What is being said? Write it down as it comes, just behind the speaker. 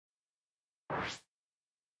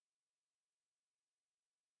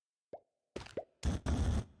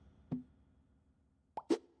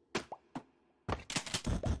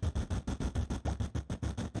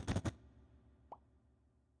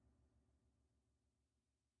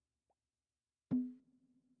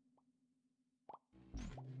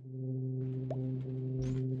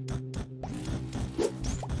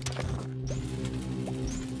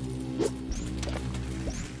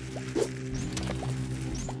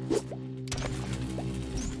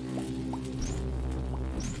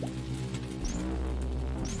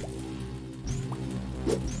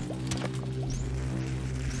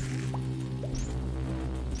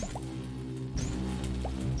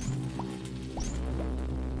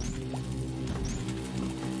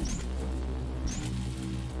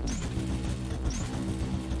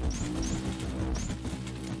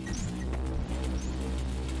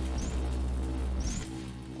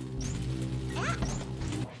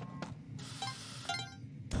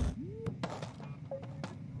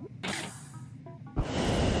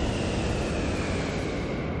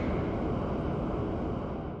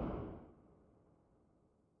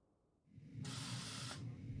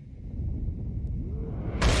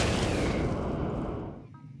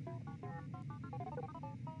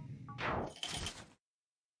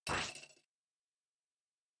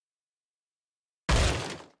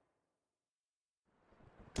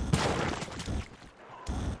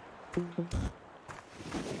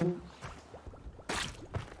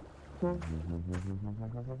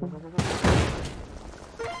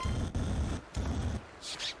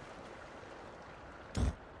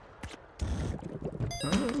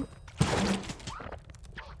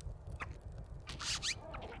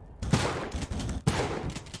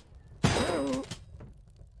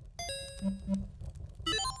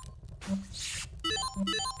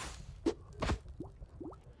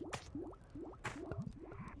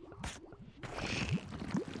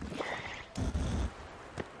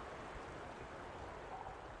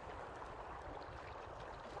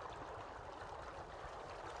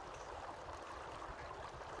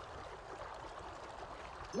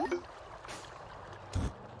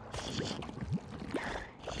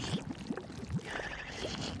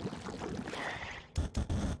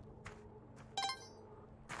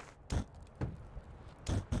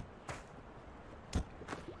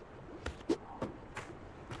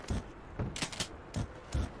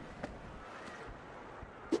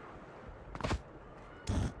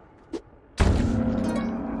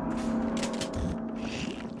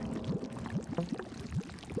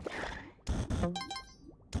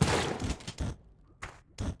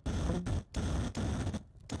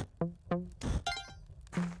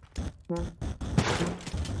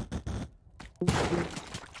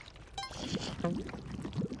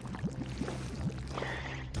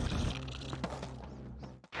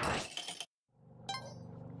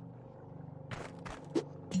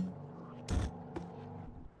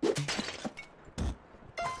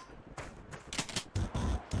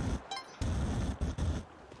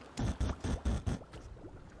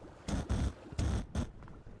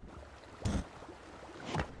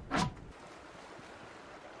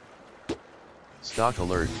Stock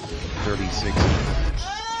alert, 36.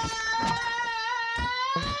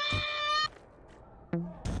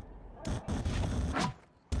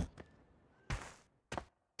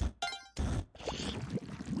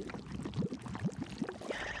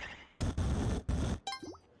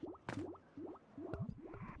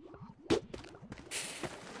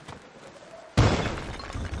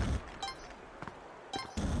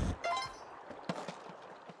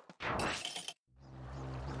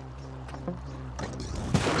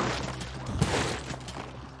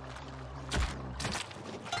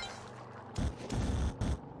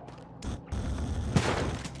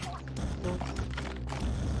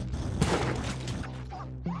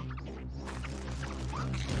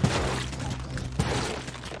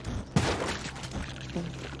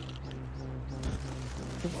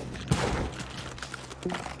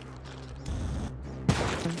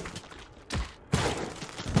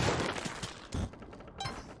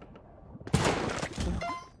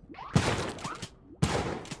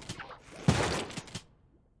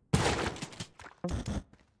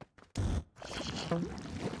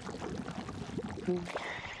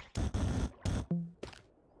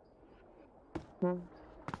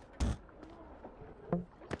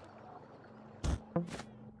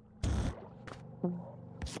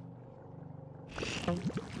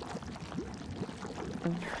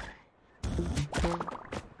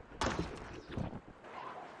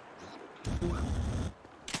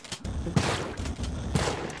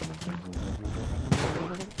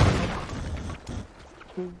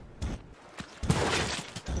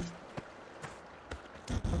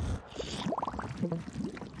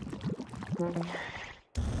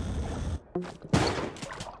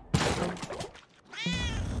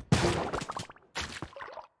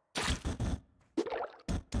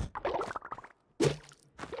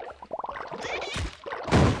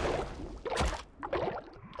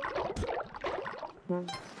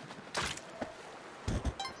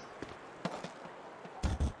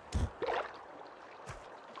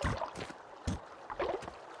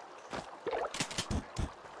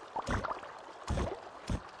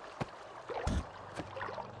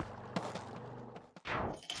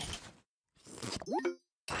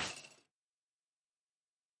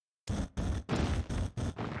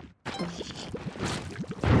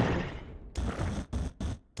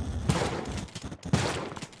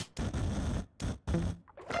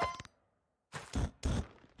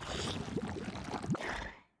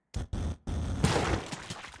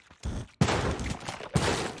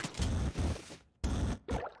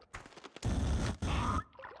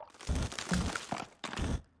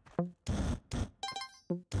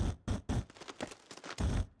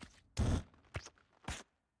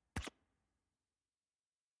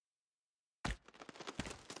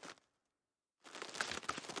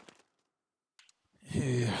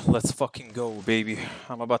 Let's fucking go, baby.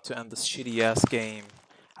 I'm about to end this shitty ass game.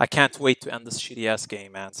 I can't wait to end this shitty ass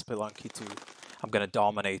game, man. Spelunky 2. I'm gonna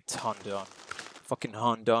dominate Hundun. fucking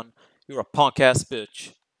Hundun. You're a punk ass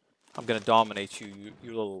bitch. I'm gonna dominate you, you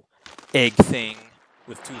little egg thing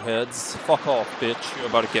with 2 heads. Fuck off, bitch. You're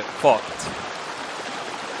about to get fucked.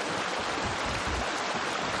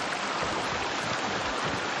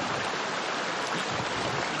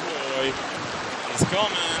 Boy, he's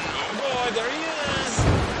coming. Oh boy, there he is.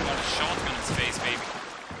 Got a shotgun in his face, baby.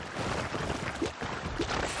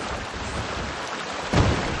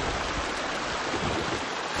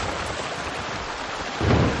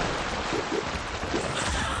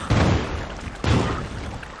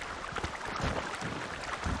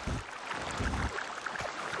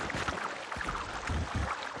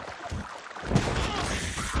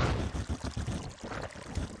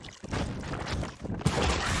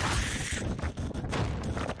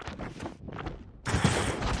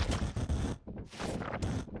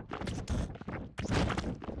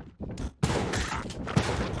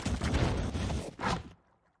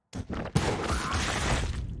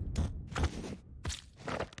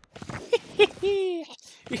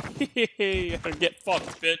 Get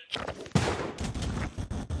fucked, bitch.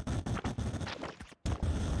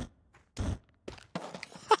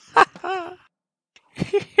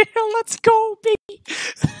 Let's go, baby.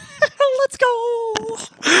 Let's go.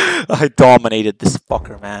 I dominated this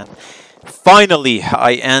fucker, man. Finally,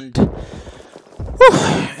 I end.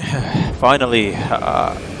 Finally,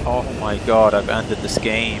 oh my god, I've ended this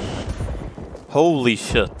game. Holy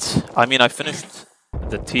shit. I mean, I finished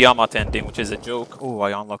the Tiamat ending, which is a joke. Oh,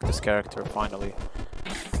 I unlocked this character, finally.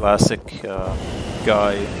 Classic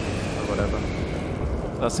guy, or whatever.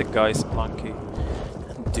 Classic guy, Spelunky.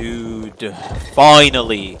 Dude,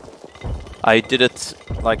 finally! I did it,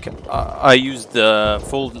 like, I used the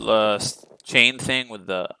full chain thing with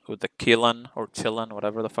the Qilin, or Qilin,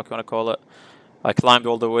 whatever the fuck you wanna call it. I climbed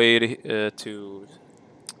all the way to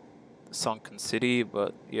Sunken City,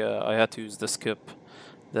 but yeah, I had to use the skip,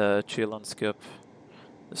 the Qilin skip.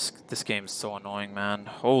 This game is so annoying, man.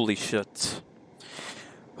 Holy shit.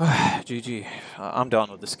 GG. I'm done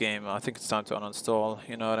with this game. I think it's time to uninstall.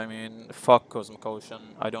 You know what I mean? Fuck Cosmic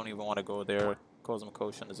Ocean. I don't even want to go there. Cosmic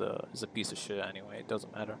Ocean is a piece of shit anyway. It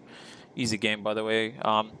doesn't matter. Easy game, by the way.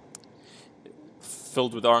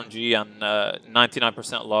 Filled with RNG and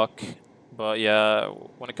 99% luck. But yeah,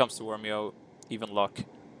 when it comes to Wormio, even luck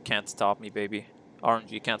can't stop me, baby.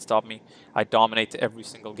 RNG can't stop me. I dominate every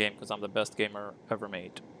single game because I'm the best gamer ever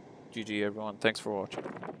made. GG, everyone. Thanks for watching.